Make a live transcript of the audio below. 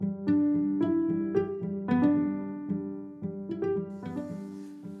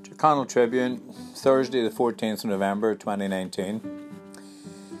Connell Tribune, Thursday the 14th of November 2019.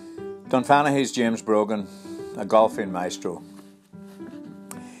 Dunfanaghy's James Brogan, a golfing maestro.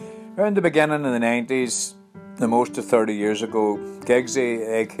 Around the beginning of the 90s, the most of 30 years ago, Giggsy,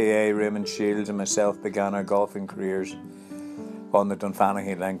 aka Raymond Shields, and myself began our golfing careers on the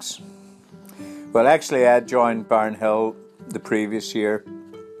Dunfanaghy links. Well, actually I had joined Barnhill the previous year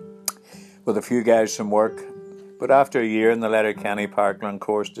with a few guys from work, but after a year in the Letterkenny Parkland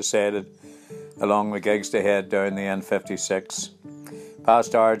course decided, along with Giggs, to head down the N56,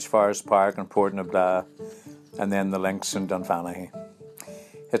 past Ards Forest Park and Portnablagh, and then the links in Dunfanaghy.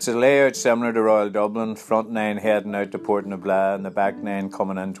 It's a layout similar to Royal Dublin, front nine heading out to Portnablagh and the back nine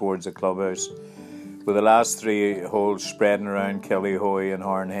coming in towards the clubhouse, with the last three holes spreading around Killyhoy and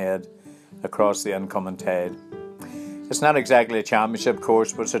Hornhead across the incoming tide. It's not exactly a championship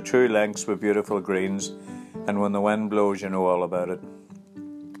course, but it's a true links with beautiful greens, and when the wind blows you know all about it.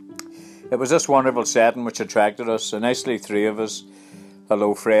 It was this wonderful setting which attracted us. Initially 3 of us,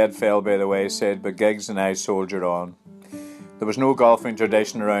 although Fred fell by the wayside, but Giggs and I soldiered on. There was no golfing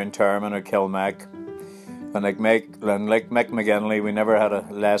tradition around Termon or Kilmac, and like Mick McGinley, we never had a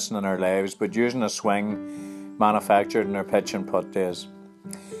lesson in our lives, but using a swing manufactured in our pitch and putt days.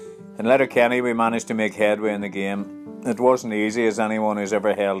 In Letterkenny we managed to make headway in the game. It wasn't easy, as anyone who's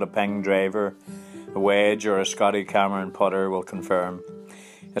ever held a ping driver, a wedge or a Scotty Cameron putter will confirm.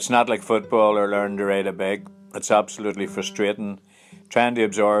 It's not like football or learn to ride a bike. It's absolutely frustrating trying to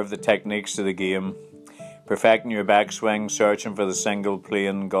absorb the techniques of the game, perfecting your backswing, searching for the single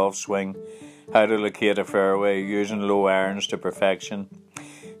plane golf swing, how to locate a fairway, using low irons to perfection,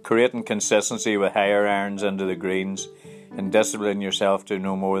 creating consistency with higher irons into the greens, and disciplining yourself to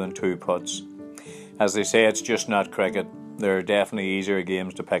no more than 2 putts. As they say, it's just not cricket. There are definitely easier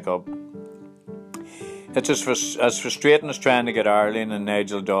games to pick up. It's as frustrating as trying to get Arlene and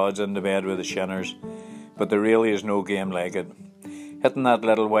Nigel Dodds into bed with the Shinners, but there really is no game like it. Hitting that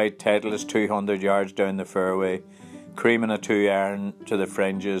little white Titleist 200 yards down the fairway, creaming a 2-iron to the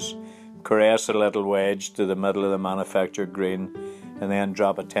fringes, caress a little wedge to the middle of the manufactured green, and then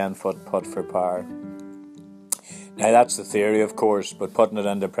drop a 10-foot putt for par. Now that's the theory, of course, but putting it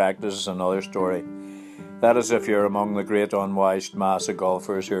into practice is another story. That is if you're among the great unwashed mass of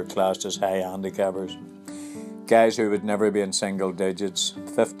golfers who are classed as high handicappers. Guys who would never be in single digits,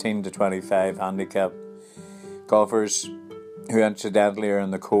 15 to 25 handicap. Golfers who incidentally are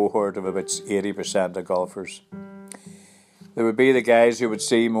in the cohort of about 80% of golfers. There would be the guys who would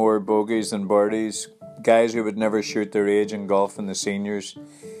see more bogeys than birdies, guys who would never shoot their age in golf in the seniors.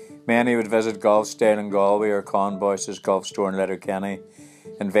 Many would visit Golf Style in Galway or Con Boyce's golf store in Letterkenny,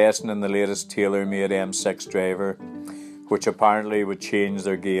 investing in the latest tailor-made M6 driver, which apparently would change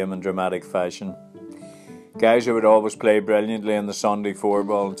their game in dramatic fashion. Guys who would always play brilliantly in the Sunday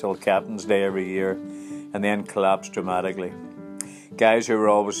 4-ball until Captain's Day every year, and then collapse dramatically. Guys who were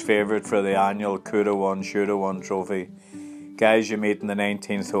always favoured for the annual Coulda Won, Shoulda Won trophy. Guys you meet in the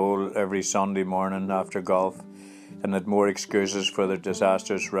 19th hole every Sunday morning after golf, and had more excuses for their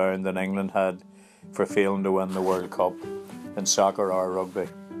disastrous round than England had for failing to win the World Cup in soccer or rugby.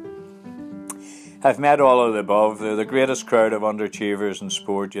 I've met all of the above. They're the greatest crowd of underachievers in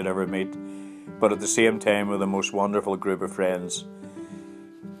sport you'd ever meet, but at the same time we're the most wonderful group of friends.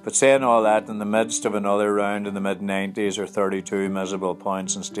 But saying all that, in the midst of another round in the mid-90s or 32 miserable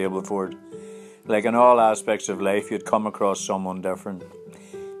points in Stableford, like in all aspects of life, you'd come across someone different.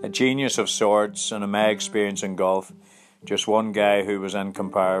 A genius of sorts, and in my experience in golf, just one guy who was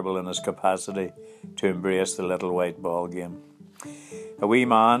incomparable in his capacity to embrace the little white ball game. A wee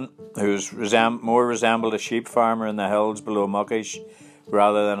man who's more resembled a sheep farmer in the hills below Muckish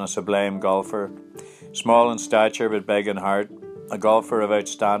rather than a sublime golfer. Small in stature but big in heart. A golfer of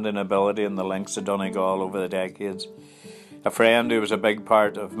outstanding ability in the links of Donegal over the decades. A friend who was a big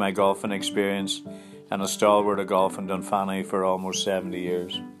part of my golfing experience, and a stalwart of golf in Dunfanaghy for almost 70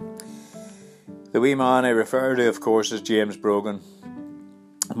 years. The wee man I refer to, of course, is James Brogan.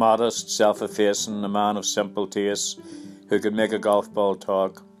 Modest, self-effacing, a man of simple tastes who could make a golf ball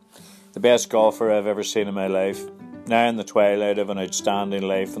talk. The best golfer I've ever seen in my life. Now in the twilight of an outstanding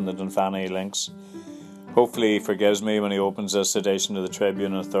life in the Dunfanaghy links. Hopefully he forgives me when he opens this edition of the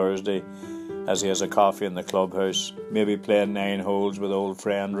Tribune on Thursday, as he has a coffee in the clubhouse, maybe playing 9 holes with old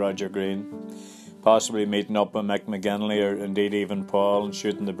friend Roger Green, possibly meeting up with Mick McGinley or indeed even Paul and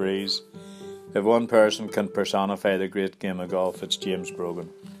shooting the breeze. If one person can personify the great game of golf, it's James Brogan.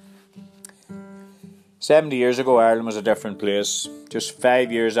 70 years ago Ireland was a different place, just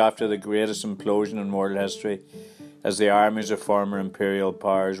 5 years after the greatest implosion in world history, as the armies of former imperial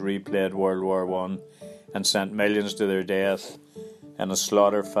powers replayed World War I and sent millions to their death in a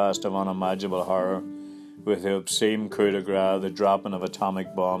slaughterfest of unimaginable horror, with the obscene coup de grace, the dropping of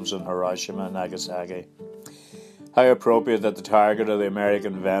atomic bombs in Hiroshima and Nagasaki. How appropriate that the target of the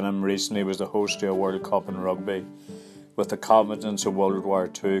American venom recently was the host to a World Cup in rugby, with the combatants of World War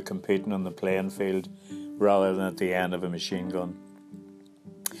II competing on the playing field rather than at the end of a machine gun.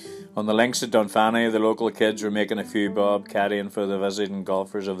 On the links at Dunfanny, the local kids were making a few bob caddying for the visiting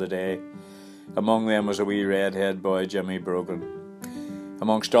golfers of the day. Among them was a wee redhead boy, Jimmy Brogan.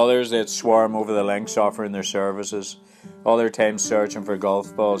 Amongst others, they had swarmed over the links offering their services, all their time searching for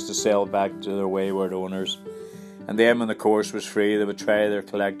golf balls to sell back to their wayward owners. And then when the course was free, they would try their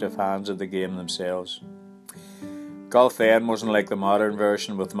collective hands at the game themselves. Golf then wasn't like the modern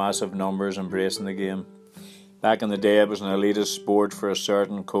version with massive numbers embracing the game. Back in the day, it was an elitist sport for a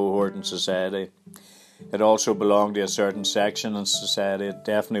certain cohort in society. It also belonged to a certain section in society. It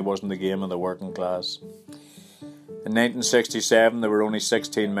definitely wasn't the game of the working class. In 1967, there were only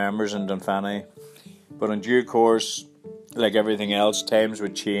 16 members in Dunfanny, but in due course, like everything else, times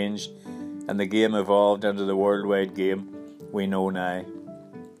would change and the game evolved into the worldwide game we know now.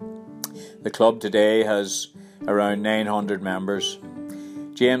 The club today has around 900 members.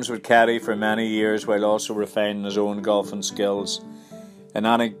 James would caddy for many years while also refining his own golfing skills. An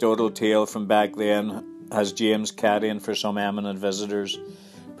anecdotal tale from back then has James caddying for some eminent visitors,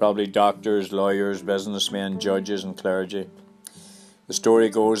 probably doctors, lawyers, businessmen, judges and clergy. The story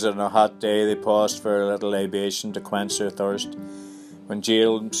goes that on a hot day they paused for a little libation to quench their thirst, when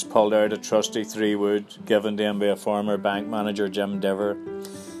James pulled out a trusty 3-wood given to him by a former bank manager, Jim Diver,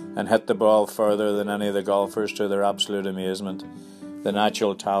 and hit the ball further than any of the golfers to their absolute amazement. The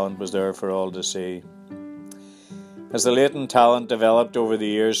natural talent was there for all to see. As the latent talent developed over the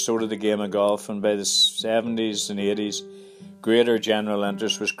years, so did the game of golf, and by the 70s and 80s, greater general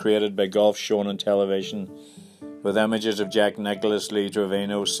interest was created by golf shown on television, with images of Jack Nicklaus, Lee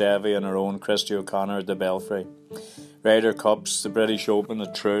Trevino, Seve and our own Christy O'Connor at the Belfry, Ryder Cups, the British Open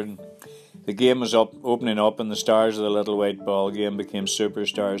at Troon. The game was opening up and the stars of the little white ball game became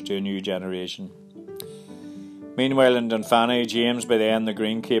superstars to a new generation. Meanwhile in Dunfanny, James, by the end the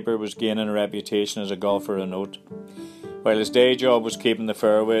greenkeeper, was gaining a reputation as a golfer of note. While his day job was keeping the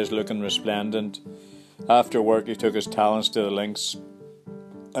fairways looking resplendent, after work he took his talents to the links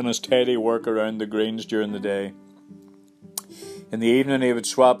and his tidy work around the greens during the day. In the evening he would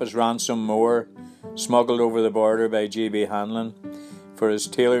swap his ransom mower, smuggled over the border by G.B. Hanlon, for his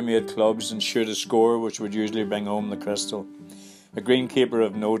tailor-made clubs and shoot a score which would usually bring home the crystal. A greenkeeper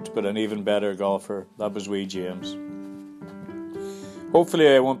of note, but an even better golfer. That was wee James. Hopefully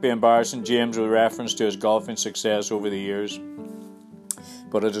I won't be embarrassing James with reference to his golfing success over the years,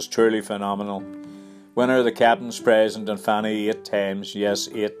 but it is truly phenomenal. Winner of the Captain's Prize in Dunfanny 8 times, yes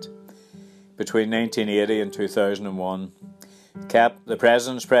 8, between 1980 and 2001. The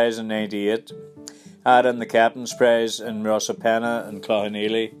President's Prize in 98, add in the Captain's Prize in Rosapenna and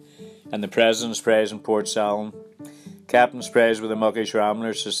Cloughaneely, and the President's Prize in Port Salim. Captain's Prize with the Muckish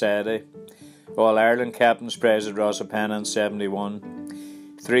Ramblers Society, All-Ireland Captain's Prize at Rosapenna in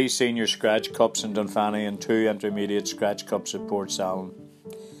 71, 3 Senior Scratch Cups in Dunfanny and 2 Intermediate Scratch Cups at Port Salim.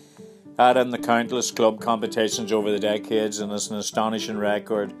 Add in the countless club competitions over the decades and it's an astonishing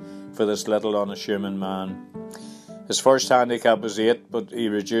record for this little unassuming man. His first handicap was 8, but he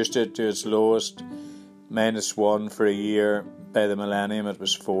reduced it to its lowest, -1 for a year. By the millennium it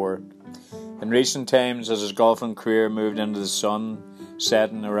was 4. In recent times, as his golfing career moved into the sun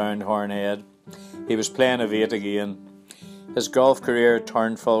setting around Hornhead, he was playing of 8 again. His golf career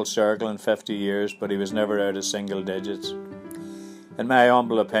turned full circle in 50 years, but he was never out of single digits. In my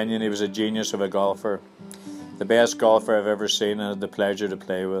humble opinion, he was a genius of a golfer, the best golfer I've ever seen and had the pleasure to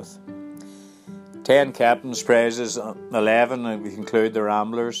play with. 10 Captain's Prizes, 11 if you include the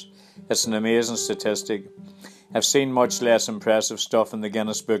Ramblers. It's an amazing statistic. I've seen much less impressive stuff in the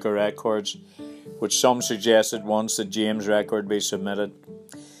Guinness Book of Records, which some suggested once that James' record be submitted.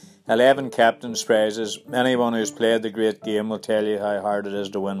 11 Captain's Prizes. Anyone who's played the great game will tell you how hard it is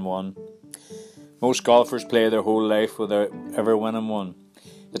to win one. Most golfers play their whole life without ever winning one.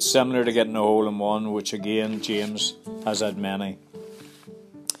 It's similar to getting a hole in one, which again James has had many.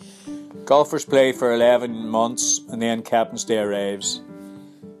 Golfers play for 11 months and then Captain's Day arrives.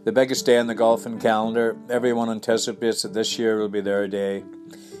 The biggest day in the golfing calendar. Everyone anticipates that this year will be their day.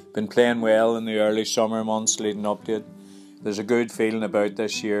 Been playing well in the early summer months leading up to it. There's a good feeling about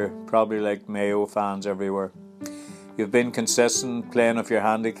this year, probably like Mayo fans everywhere. You've been consistent playing off your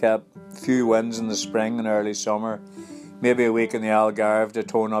handicap, few wins in the spring and early summer, maybe a week in the Algarve to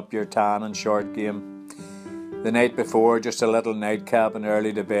tone up your tan and short game. The night before, just a little nightcap and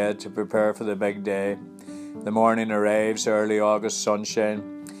early to bed to prepare for the big day. The morning arrives, early August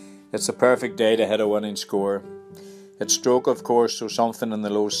sunshine. It's the perfect day to hit a winning score. It's stroke, of course, so something in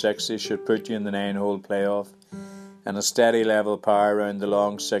the low 60s should put you in the 9-hole playoff. And a steady level par around the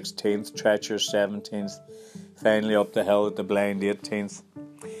long 16th, treacherous 17th, finally up the hill at the blind 18th.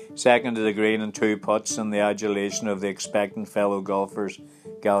 Second to the green and 2 putts, and the adulation of the expectant fellow golfers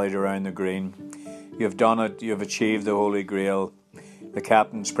gathered around the green. You've done it, you've achieved the Holy Grail, the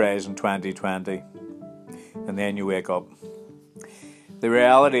captain's prize in 2020. And then you wake up. The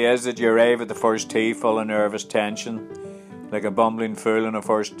reality is that you arrive at the first tee full of nervous tension. Like a bumbling fool on a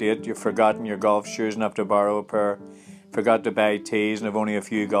first date, you've forgotten your golf shoes and have to borrow a pair. Forgot to buy tees and have only a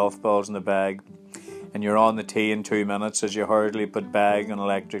few golf balls in the bag. And you're on the tee in 2 minutes as you hurriedly put bag and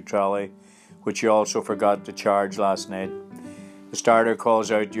electric trolley, which you also forgot to charge last night. The starter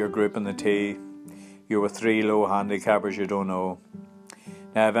calls out to your group in the tee. You're with 3 low handicappers you don't know.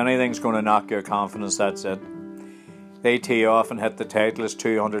 Now, if anything's going to knock your confidence, that's it. They tee off and hit the Titleist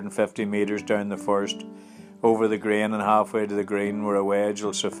 250 metres down the first, over the green and halfway to the green where a wedge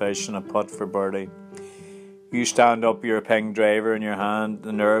will suffice and a putt for birdie. You stand up, your ping driver in your hand,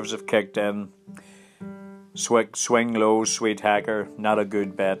 the nerves have kicked in. Swing low, sweet hacker, not a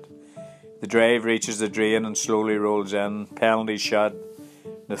good bet. The drive reaches the drain and slowly rolls in. Penalty shot.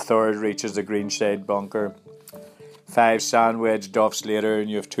 The third reaches the greenside bunker. 5 sandwich duffs later and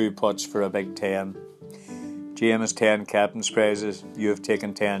you have 2 putts for a big 10. James 10 captain's prizes. You have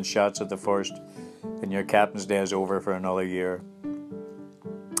taken 10 shots at the first, and your captain's day is over for another year.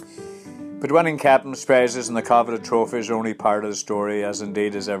 But winning captain's prizes and the coveted trophies are only part of the story, as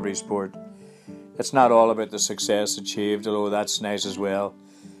indeed is every sport. It's not all about the success achieved, although that's nice as well,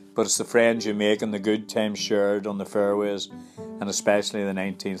 but it's the friends you make and the good times shared on the fairways, and especially the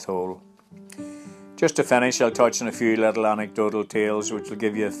 19th hole. Just to finish, I'll touch on a few little anecdotal tales which will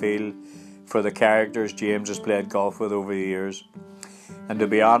give you a feel for the characters James has played golf with over the years. And to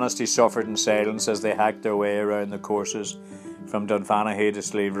be honest, he suffered in silence as they hacked their way around the courses from Dunfanaghy to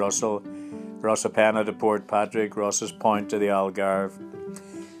Slieve Russell, Rossapena to Port Patrick, Ross's Point to the Algarve.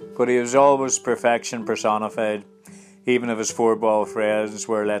 But he was always perfection personified, even if his 4-ball friends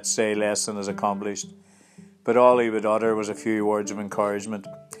were, let's say, less than as accomplished. But all he would utter was a few words of encouragement,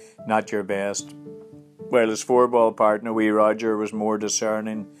 not your best. While his 4-ball partner, wee Roger, was more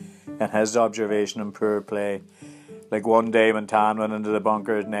discerning in his observation and poor play. Like one day when Tan went into the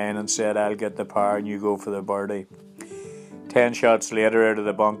bunker at 9 and said, I'll get the par and you go for the birdie. 10 shots later out of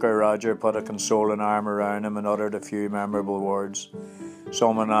the bunker, Roger put a consoling arm around him and uttered a few memorable words.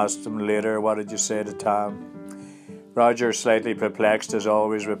 Someone asked him later, what did you say to Tam? Roger, slightly perplexed as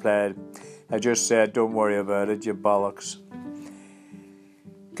always, replied, I just said, don't worry about it, you bollocks.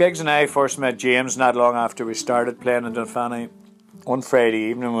 Giggs and I first met James not long after we started playing in Dunfanaghy. One Friday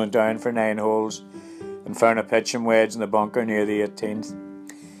evening we went down for 9 holes and found a pitching wedge in the bunker near the 18th.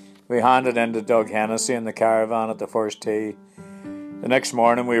 We handed in to Doug Hennessy in the caravan at the first tee. The next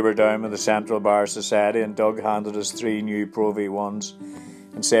morning we were down with the Central Bar Society and Doug handed us 3 new Pro V1s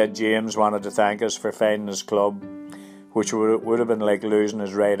and said James wanted to thank us for finding his club, which would have been like losing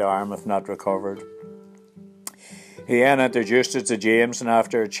his right arm if not recovered. He then introduced us to James and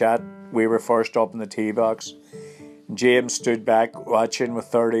after a chat we were first up in the tee box. James stood back watching with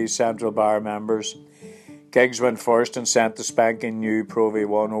 30 Central Bar members. Giggs went first and sent the spanking new Pro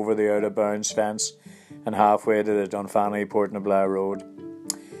V1 over the out of bounds fence and halfway to the Dunfanaghy Portnablagh Road.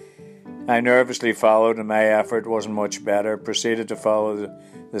 I nervously followed and my effort wasn't much better, proceeded to follow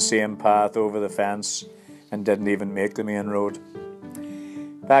the same path over the fence and didn't even make the main road.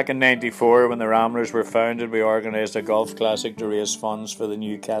 Back in '94 when the Ramblers were founded, we organised a golf classic to raise funds for the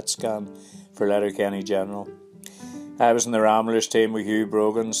new CAT scan for Letterkenny General. I was in the Ramblers team with Hugh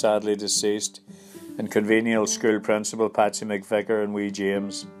Brogan, sadly deceased, and congenial school principal Patsy McVicker and wee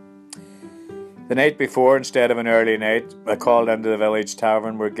James. The night before, instead of an early night, I called into the village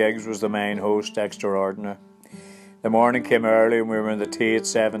tavern where Giggs was the main host extraordinary. The morning came early and we were in the tee at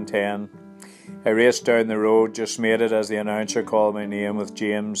 7:10. I raced down the road, just made it as the announcer called my name with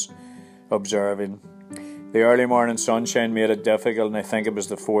James observing. The early morning sunshine made it difficult and I think it was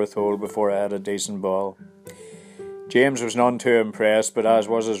the 4th hole before I had a decent ball. James was none too impressed, but as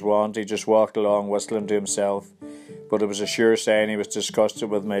was his wont, he just walked along whistling to himself, but it was a sure sign he was disgusted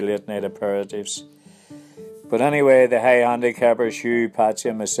with my late night aperitifs. But anyway, the high handicappers Hugh, Patsy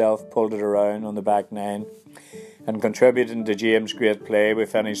and myself pulled it around on the back 9, and contributing to James' great play, we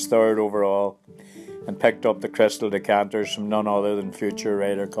finished 3rd overall and picked up the crystal decanters from none other than future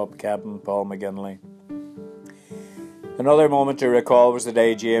Ryder Cup captain Paul McGinley. Another moment to recall was the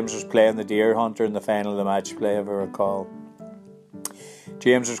day James was playing the Deer Hunter in the final of the match play, if I recall.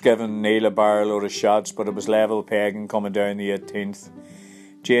 James was giving Neil a barrel load of shots, but it was level pegging coming down the 18th.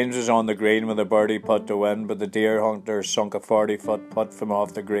 James was on the green with a birdie putt to win, but the deer hunter sunk a 40-foot putt from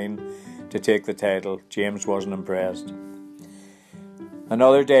off the green to take the title. James wasn't impressed.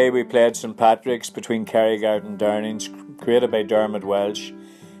 Another day we played St Patrick's between Kerrygart and Downings, created by Dermot Welsh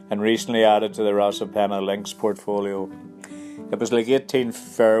and recently added to the Rosapenna Links portfolio. It was like 18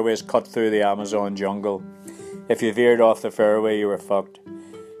 fairways cut through the Amazon jungle. If you veered off the fairway, you were fucked.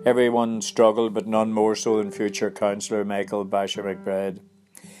 Everyone struggled, but none more so than future councillor Michael Basher McBride.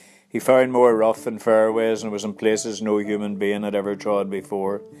 He found more rough than fairways and was in places no human being had ever trod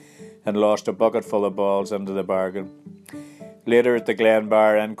before, and lost a bucket full of balls into the bargain. Later at the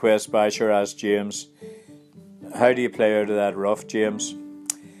Glenbar inquest, Basher asked James, "How do you play out of that rough, James?"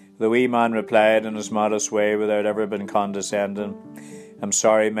 The wee man replied in his modest way without ever being condescending, "I'm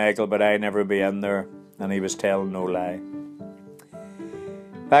sorry, Michael, but I never be in there," and he was telling no lie.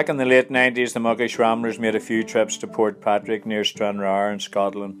 Back in the late 90s, the Muckish Ramblers made a few trips to Port Patrick near Stranraer in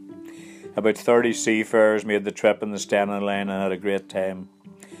Scotland. About 30 seafarers made the trip in the Stena line and had a great time.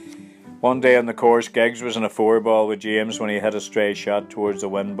 One day on the course, Giggs was in a 4-ball with James when he hit a stray shot towards the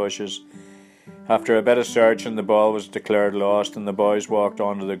wind bushes. After a bit of searching, the ball was declared lost and the boys walked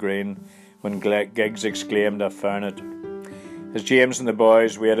onto the green when Giggs exclaimed, "I've found it." As James and the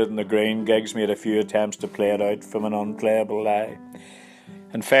boys waited on the green, Giggs made a few attempts to play it out from an unplayable lie.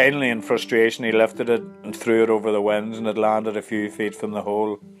 And finally, in frustration, he lifted it and threw it over the winds, and it landed a few feet from the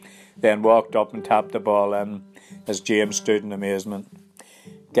hole. Then walked up and tapped the ball in as James stood in amazement.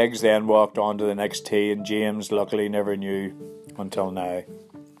 Giggs then walked on to the next tee, and James luckily never knew until now.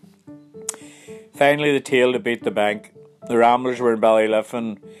 Finally, the tail to beat the bank. The Ramblers were in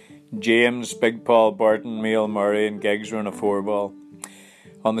Ballyliffin. James, Big Paul Burton, Neil Murray and Giggs were in a 4-ball.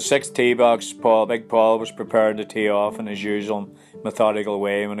 On the 6th tee box, Big Paul was preparing to tee off in his usual methodical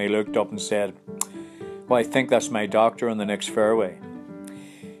way when he looked up and said, "Well, I think that's my doctor on the next fairway."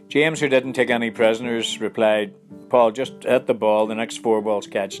 James, who didn't take any prisoners, replied, "Paul, just hit the ball, the next 4 balls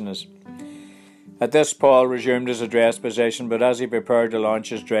catching us." At this, Paul resumed his address position, but as he prepared to launch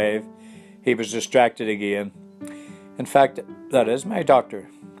his drive, he was distracted again. "In fact, that is my doctor."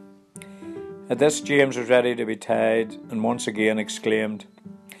 At this, James was ready to be tied and once again exclaimed,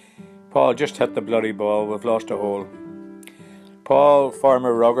 "Paul, just hit the bloody ball, we've lost a hole." Paul,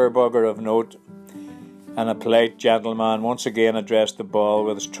 former rugger bugger of note and a polite gentleman, once again addressed the ball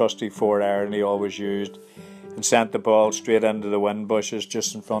with his trusty 4-iron he always used and sent the ball straight into the wind bushes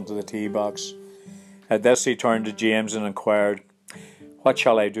just in front of the tee box. At this, he turned to James and inquired, "What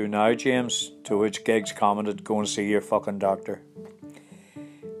shall I do now, James?" To which Giggs commented, "Go and see your fucking doctor."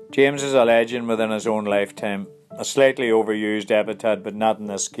 James is a legend within his own lifetime, a slightly overused epithet, but not in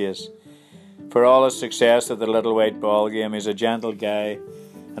this case. For all his success at the Little White Ball game, he's a gentle guy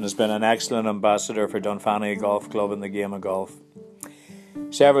and has been an excellent ambassador for Dunfanaghy Golf Club in the game of golf.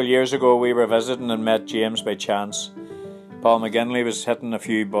 Several years ago, we were visiting and met James by chance. Paul McGinley was hitting a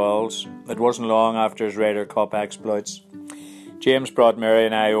few balls. It wasn't long after his Ryder Cup exploits. James brought Mary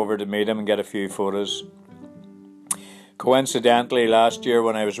and I over to meet him and get a few photos. Coincidentally, last year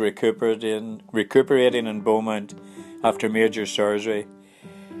when I was recuperating in Beaumont after major surgery,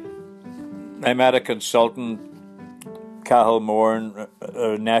 I met a consultant, Cahill Moore,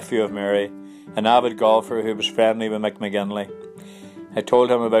 a nephew of Mary, an avid golfer who was friendly with Mick McGinley. I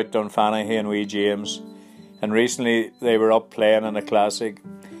told him about Dunfanaghy and wee James, and recently they were up playing in a classic,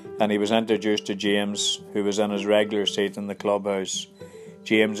 and he was introduced to James, who was in his regular seat in the clubhouse.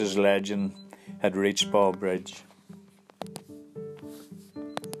 James's legend had reached Ball Bridge.